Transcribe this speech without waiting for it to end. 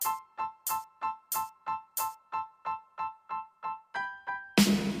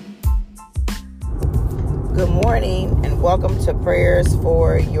Good morning and welcome to Prayers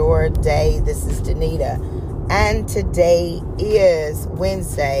for Your Day. This is Danita, and today is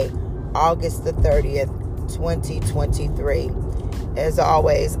Wednesday, August the 30th, 2023. As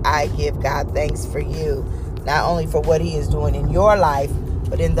always, I give God thanks for you, not only for what He is doing in your life,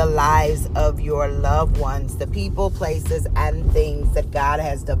 but in the lives of your loved ones, the people, places, and things that God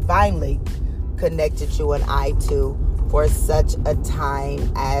has divinely connected you and I to for such a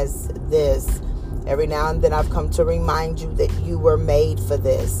time as this. Every now and then I've come to remind you that you were made for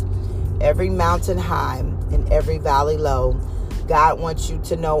this. Every mountain high and every valley low, God wants you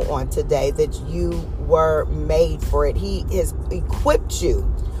to know on today that you were made for it. He has equipped you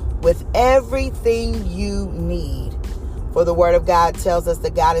with everything you need. For the Word of God tells us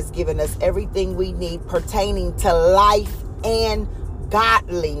that God has given us everything we need pertaining to life and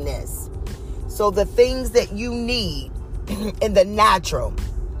godliness. So the things that you need in the natural,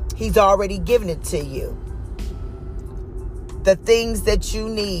 He's already given it to you. The things that you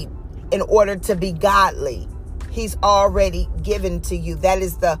need in order to be godly, He's already given to you. That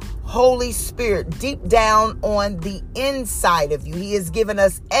is the Holy Spirit deep down on the inside of you. He has given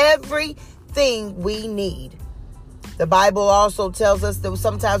us everything we need. The Bible also tells us that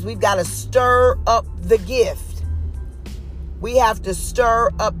sometimes we've got to stir up the gift. We have to stir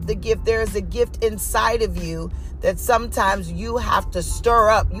up the gift. There is a gift inside of you that sometimes you have to stir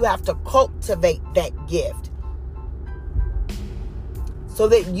up. You have to cultivate that gift so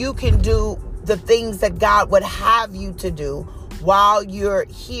that you can do the things that God would have you to do while you're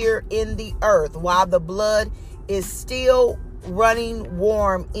here in the earth, while the blood is still running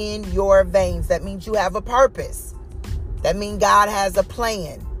warm in your veins. That means you have a purpose. That means God has a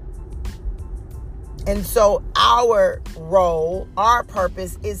plan. And so our role, our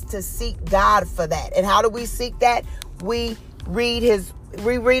purpose is to seek God for that. And how do we seek that? We read His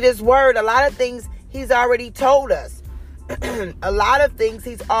Word. A lot of things He's already told us. A lot of things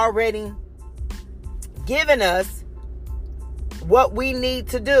He's already given us what we need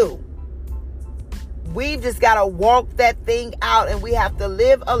to do. We've just got to walk that thing out, and we have to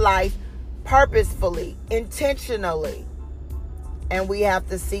live a life purposefully, intentionally. And we have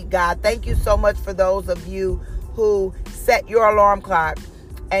to seek God. Thank you so much for those of you who set your alarm clock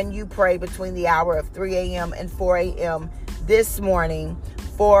and you pray between the hour of 3 a.m. and 4 a.m. this morning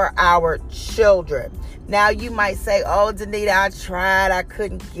for our children. Now you might say, oh, Danita, I tried. I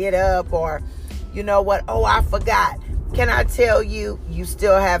couldn't get up. Or, you know what? Oh, I forgot. Can I tell you, you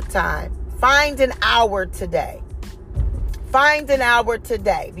still have time. Find an hour today. Find an hour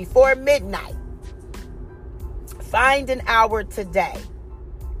today before midnight. Find an hour today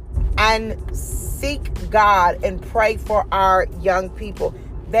and seek God and pray for our young people.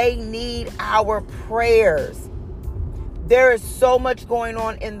 They need our prayers. There is so much going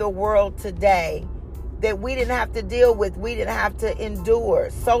on in the world today that we didn't have to deal with. We didn't have to endure.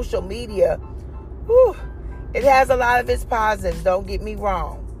 Social media, it has a lot of its positives, don't get me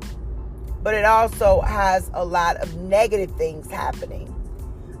wrong. But it also has a lot of negative things happening.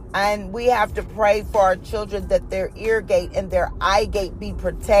 And we have to pray for our children that their ear gate and their eye gate be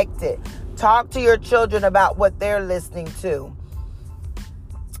protected. Talk to your children about what they're listening to.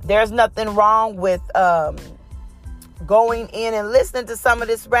 There's nothing wrong with going in and listening to some of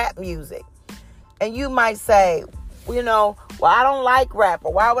this rap music. And you might say, well, I don't like rap,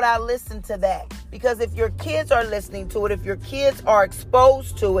 or why would I listen to that? Because if your kids are listening to it, if your kids are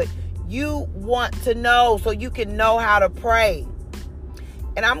exposed to it, you want to know so you can know how to pray.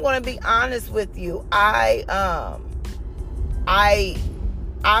 And I'm going to be honest with you. I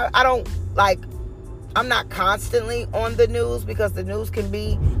don't I'm not constantly on the news because the news can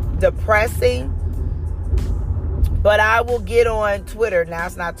be depressing. But I will get on Twitter. Now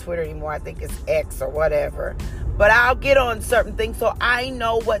it's not Twitter anymore. I think it's X or whatever. But I'll get on certain things so I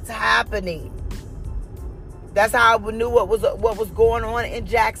know what's happening. That's how I knew what was going on in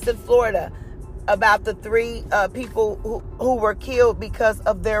Jackson, Florida, about the 3 people who were killed because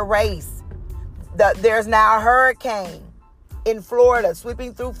of their race. There's now a hurricane in Florida,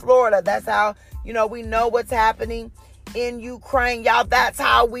 sweeping through Florida. That's how, we know what's happening in Ukraine. Y'all, that's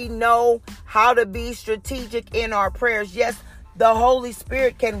how we know how to be strategic in our prayers. Yes, the Holy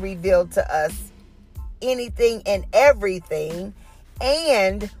Spirit can reveal to us anything and everything.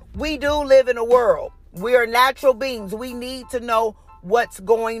 And we do live in a world. We are natural beings. We need to know what's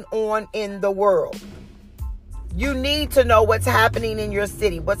going on in the world. You need to know what's happening in your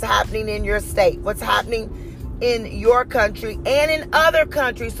city, what's happening in your state, what's happening in your country and in other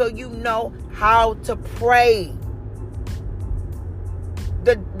countries, so you know how to pray.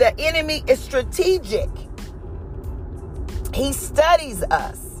 The enemy is strategic. He studies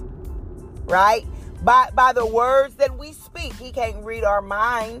us, right? By the words that we speak. He can't read our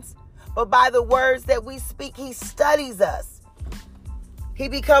minds, but by the words that we speak, he studies us. He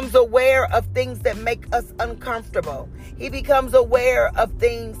becomes aware of things that make us uncomfortable. He becomes aware of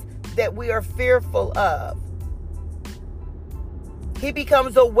things that we are fearful of. He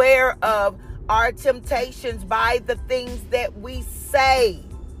becomes aware of our temptations by the things that we say.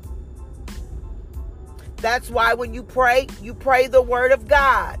 That's why when you pray the word of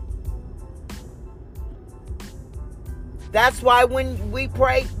God. That's why when we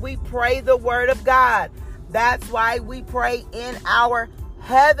pray the word of God. That's why we pray in our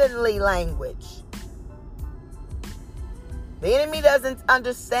heavenly language. The enemy doesn't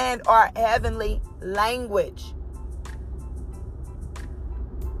understand our heavenly language.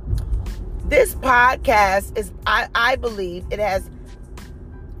 This podcast is, I believe, it has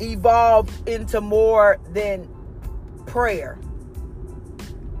evolved into more than prayer.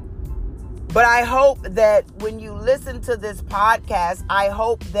 But I hope that when you listen to this podcast, I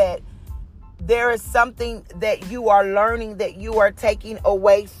hope that there is something that you are learning, that you are taking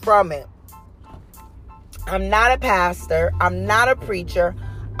away from it. I'm not a pastor. I'm not a preacher.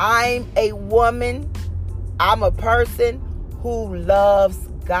 I'm a woman. I'm a person who loves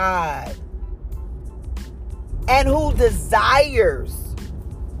God and who desires.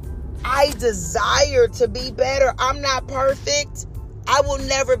 I desire to be better. I'm not perfect. I will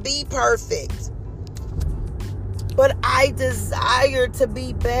never be perfect. But I desire to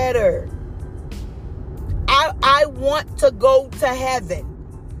be better. I want to go to heaven.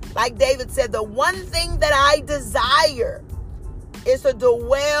 Like David said, the one thing that I desire is to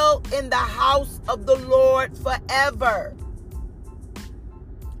dwell in the house of the Lord forever.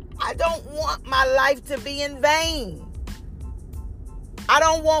 I don't want my life to be in vain. I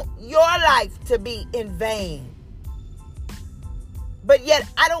don't want your life to be in vain. But yet,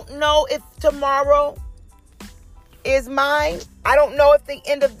 I don't know if tomorrow is mine. I don't know if the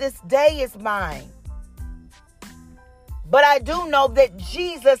end of this day is mine. But I do know that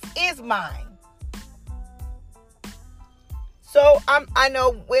Jesus is mine. So I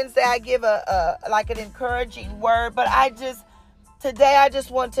know Wednesday I give an encouraging word, but today I just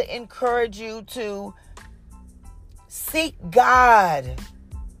want to encourage you to seek God.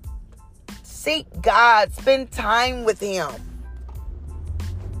 Seek God. Spend time with him.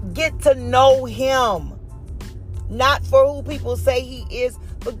 Get to know him. Not for who people say he is,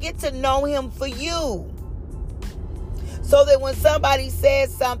 but get to know him for you. So that when somebody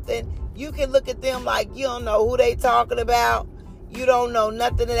says something, you can look at them like you don't know who they talking about. You don't know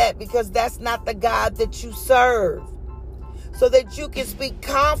nothing of that, because that's not the God that you serve. So that you can speak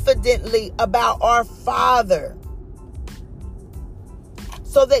confidently about our Father.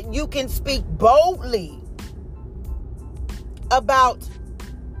 So that you can speak boldly about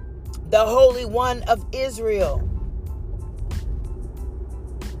the Holy One of Israel.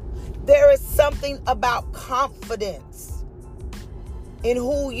 There is something about confidence in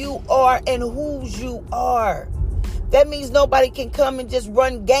who you are and whose you are. That means nobody can come and just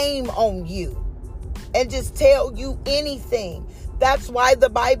run game on you and just tell you anything. That's why the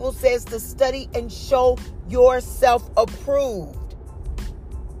Bible says to study and show yourself approved.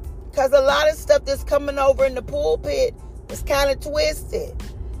 Because a lot of stuff that's coming over in the pulpit is kind of twisted.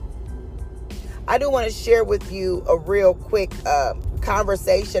 I do want to share with you a real quick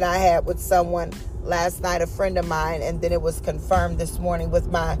conversation I had with someone last night, a friend of mine, and then it was confirmed this morning with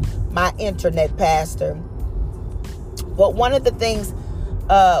my internet pastor. But one of the things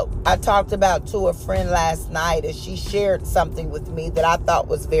I talked about to a friend last night is she shared something with me that I thought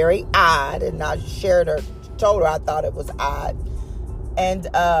was very odd, and I told her I thought it was odd. And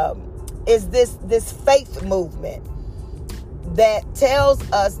is this faith movement that tells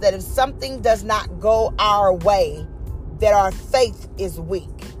us that if something does not go our way, that our faith is weak.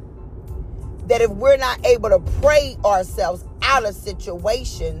 That if we're not able to pray ourselves out of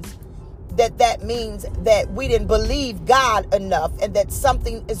situations, that means that we didn't believe God enough and that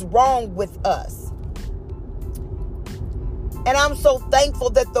something is wrong with us. And I'm so thankful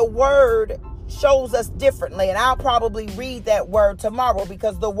that the word shows us differently. And I'll probably read that word tomorrow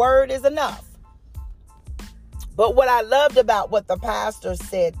because the word is enough. But what I loved about what the pastor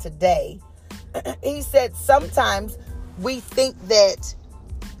said today, he said sometimes we think that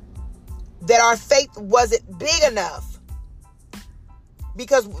our faith wasn't big enough.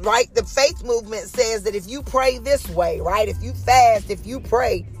 Because, right, the faith movement says that if you pray this way, right, if you fast, if you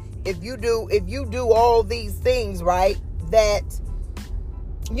pray, if you do all these things, right, that,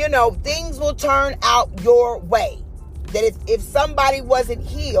 things will turn out your way. That if somebody wasn't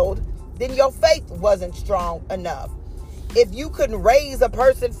healed, then your faith wasn't strong enough. If you couldn't raise a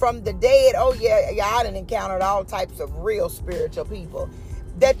person from the dead, oh yeah, I done encountered all types of real spiritual people,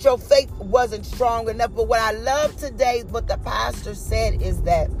 that your faith wasn't strong enough. But what I love today, what the pastor said, is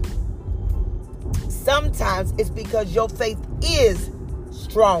that sometimes it's because your faith is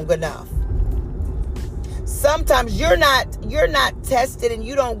strong enough. Sometimes you're not tested and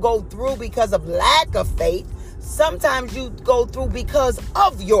you don't go through because of lack of faith. Sometimes you go through because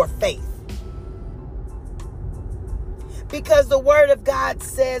of your faith. Because the word of God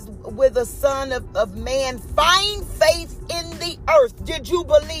says, with the Son of Man, find faith in the earth. Did you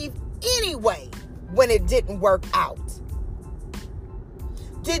believe anyway when it didn't work out?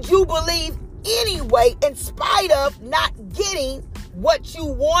 Did you believe anyway in spite of not getting what you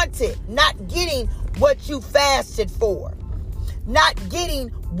wanted, not getting what you fasted for, not getting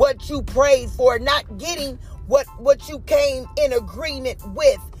what you prayed for, not getting what you came in agreement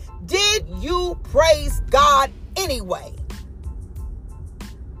with? Did you praise God anyway?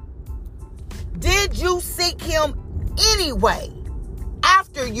 Did you seek him anyway?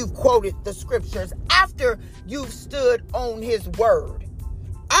 After you've quoted the scriptures, after you've stood on his word,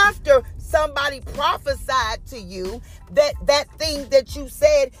 after somebody prophesied to you that thing that you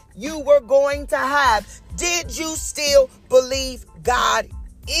said you were going to have, did you still believe God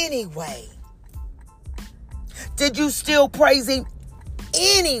anyway? Did you still praise him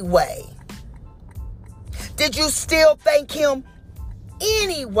anyway? Did you still thank him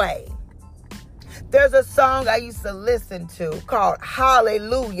anyway? There's a song I used to listen to called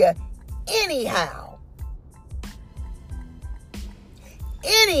Hallelujah Anyhow.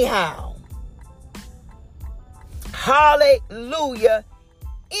 Anyhow. Hallelujah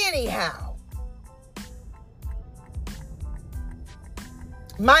anyhow.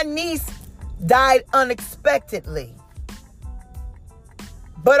 My niece died unexpectedly.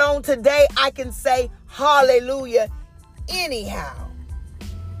 But on today, I can say hallelujah anyhow.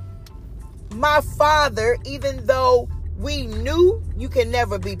 My father, even though we knew you can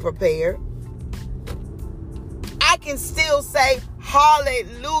never be prepared, I can still say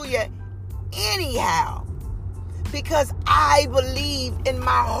hallelujah anyhow. Because I believe in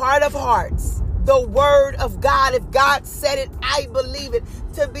my heart of hearts, the word of God. If God said it, I believe it.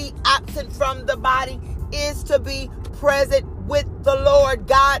 To be absent from the body is to be present with the Lord.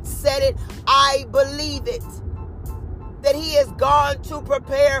 God said it, I believe it. That he has gone to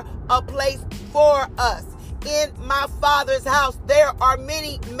prepare a place for us. In my Father's house, there are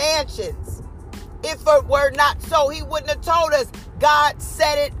many mansions. If it were not so, he wouldn't have told us. God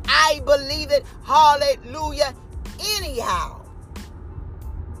said it, I believe it. Hallelujah. Anyhow,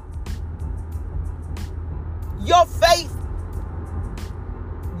 your faith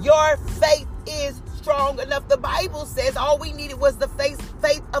is strong enough. The Bible says all we needed was the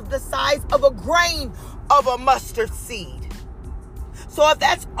faith of the size of a grain of a mustard seed. So if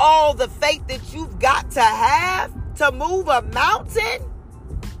that's all the faith that you've got to have to move a mountain,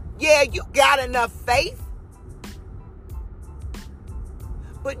 yeah, you got enough faith.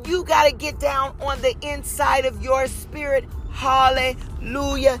 But you got to get down on the inside of your spirit.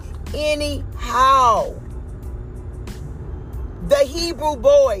 Hallelujah. Anyhow. The Hebrew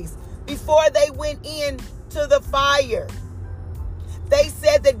boys, before they went into the fire, they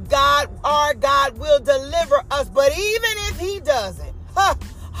said that God, our God, will deliver us. But even if he doesn't,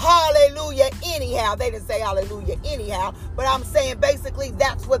 hallelujah anyhow. They didn't say hallelujah anyhow, but I'm saying basically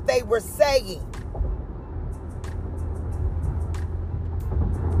that's what they were saying.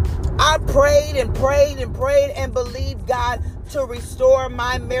 I prayed and prayed and prayed and believed God to restore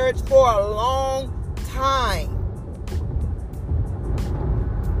my marriage for a long time.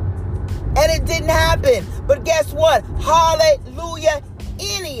 And it didn't happen. But guess what? Hallelujah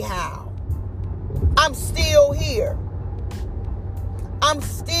anyhow. I'm still here. I'm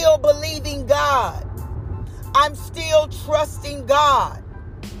still believing God. I'm still trusting God.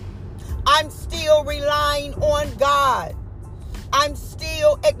 I'm still relying on God. I'm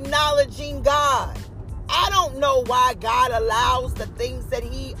still acknowledging God. I don't know why God allows the things that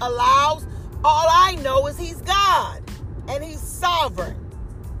he allows. All I know is he's God and he's sovereign.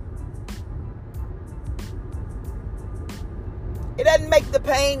 It doesn't make the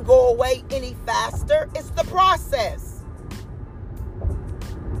pain go away any faster. It's the process.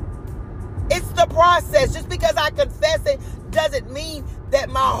 It's the process. Just because I confess it doesn't mean that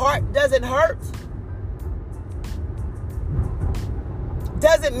my heart doesn't hurt.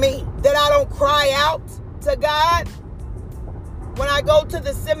 Doesn't mean that I don't cry out to God. When I go to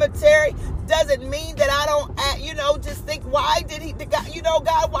the cemetery, doesn't mean that I don't, just think, why did he,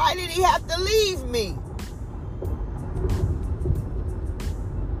 God, why did he have to leave me?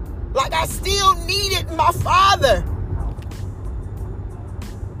 Like I still needed my father.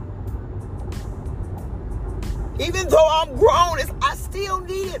 Even though I'm grown, I still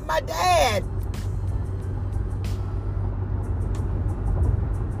needed my dad.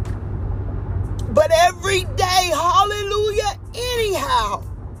 But every day, hallelujah, anyhow,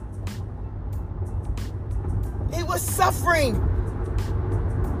 he was suffering.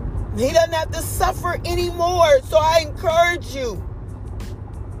 He doesn't have to suffer anymore. So I encourage you.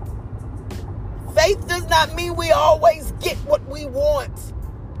 Faith does not mean we always get what we want.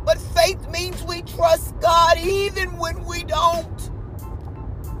 But faith means we trust God even when we don't.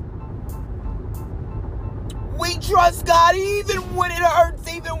 We trust God even when it hurts,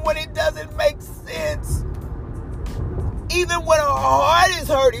 even when it doesn't make sense. Even when our heart is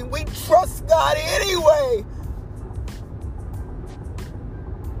hurting, we trust God anyway.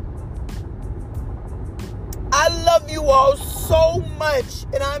 I love you all so much,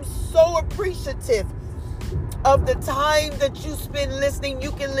 and I'm so appreciative of the time that you spend listening.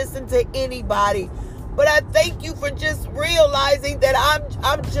 You can listen to anybody, but I thank you for just realizing that I'm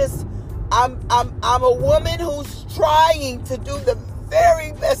a woman who's trying to do the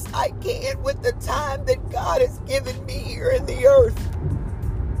very best I can with the time that God has given me here in the earth.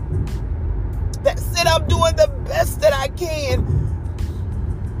 That's it. I'm doing the best that I can.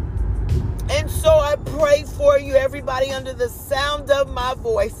 And so I pray for you, everybody under the sound of my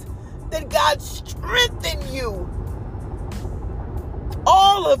voice, that God strengthen you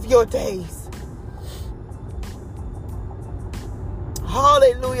all of your days.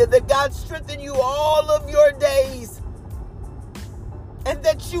 Hallelujah. That God strengthen you all of your days. And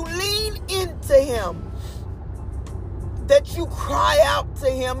that you lean into Him. That you cry out to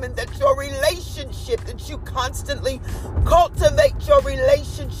Him, and that your relationship, that you constantly cultivate your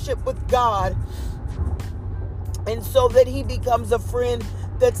relationship with God. And so that He becomes a friend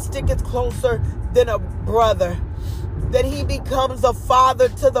that sticketh closer than a brother. That He becomes a father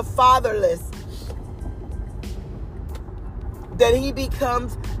to the fatherless. That He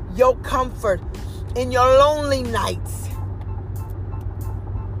becomes your comfort in your lonely nights.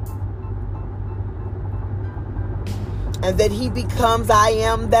 And that He becomes I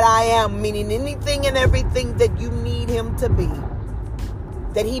am that I am, meaning anything and everything that you need Him to be.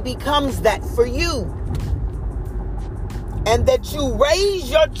 That He becomes that for you. And that you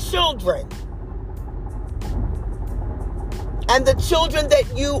raise your children. And the children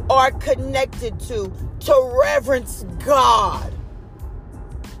that you are connected to reverence God.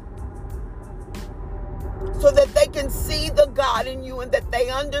 So that they can see the God in you, and that they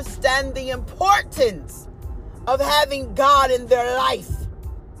understand the importance of having God in their life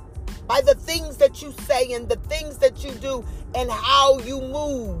by the things that you say and the things that you do and how you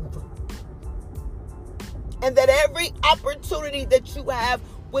move. And that every opportunity that you have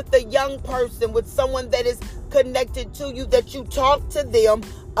with a young person, with someone that is connected to you, that you talk to them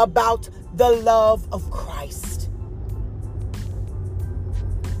about the love of Christ.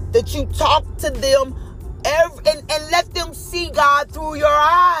 That you talk to them and let them see God through your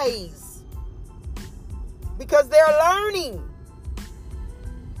eyes. Because they're learning.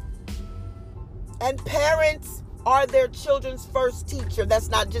 And parents are their children's first teacher. That's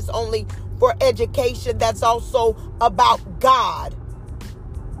not just only for education. That's also about God.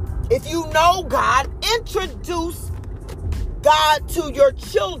 If you know God, introduce God to your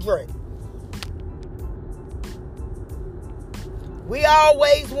children. We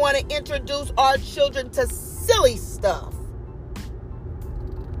always want to introduce our children to silly stuff.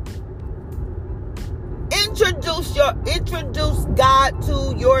 Introduce God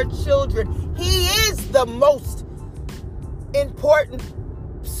to your children. He is the most important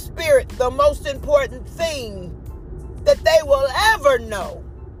spirit, the most important thing that they will ever know.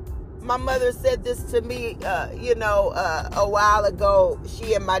 My mother said this to me, a while ago.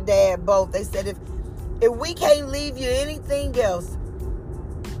 She and my dad both. They said, if we can't leave you anything else,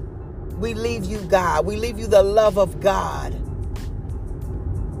 we leave you God. We leave you the love of God.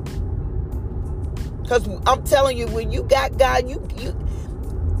 Because I'm telling you, when you got God, you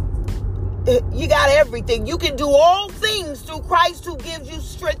got everything. You can do all things through Christ who gives you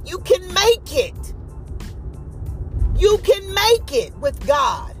strength. You can make it. You can make it with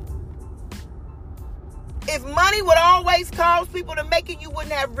God. If money would always cause people to make it, you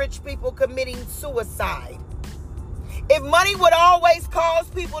wouldn't have rich people committing suicide. If money would always cause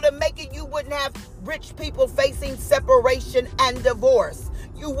people to make it, you wouldn't have rich people facing separation and divorce.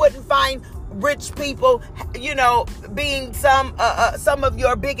 You wouldn't find rich people, being some of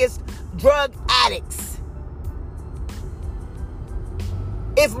your biggest drug addicts.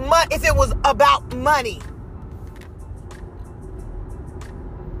 If it was about money.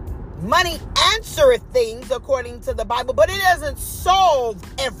 Money answereth things according to the Bible, but it doesn't solve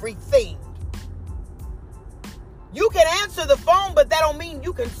everything. You can answer the phone, but that don't mean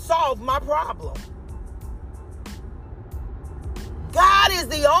you can solve my problem. God is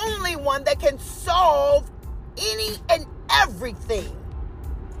the only one that can solve any and everything,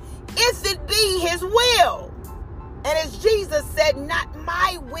 if it be his will. And as Jesus said, not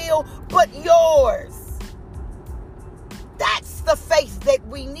my will, but yours. That's the faith that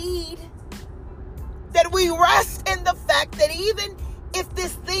we need. That we rest in the fact that even if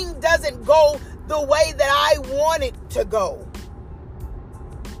this thing doesn't go the way that I want it to go,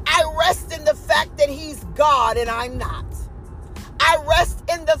 I rest in the fact that he's God and I'm not. I rest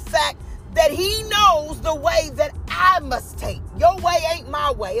in the fact that he knows the way that I must take. Your way ain't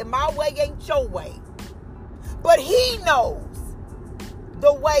my way, and my way ain't your way. But he knows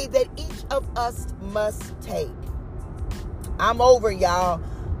the way that each of us must take. I'm over, y'all.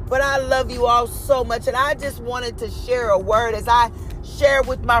 But I love you all so much. And I just wanted to share a word as I share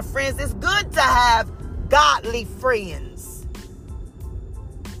with my friends. It's good to have godly friends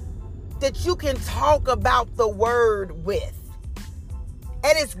that you can talk about the word with.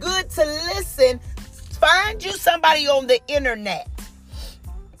 And it's good to listen. Find you somebody on the internet.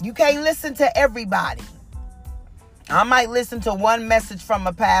 You can't listen to everybody. I might listen to one message from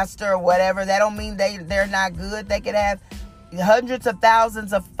a pastor or whatever. That don't mean they're not good. They could have hundreds of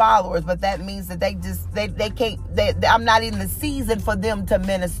thousands of followers, but that means that they can't. I'm not in the season for them to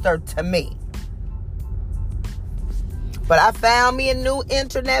minister to me. But I found me a new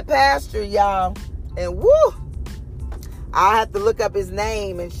internet pastor, y'all, and woo! I'll have to look up his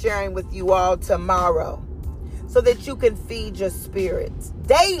name and share him with you all tomorrow so that you can feed your spirits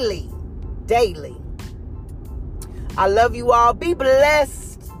daily. I love you all. Be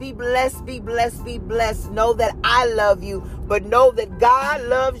blessed. Be blessed. Be blessed. Be blessed. Know that I love you, but know that God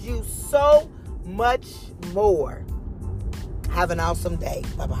loves you so much more. Have an awesome day.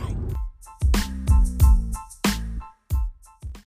 Bye-bye.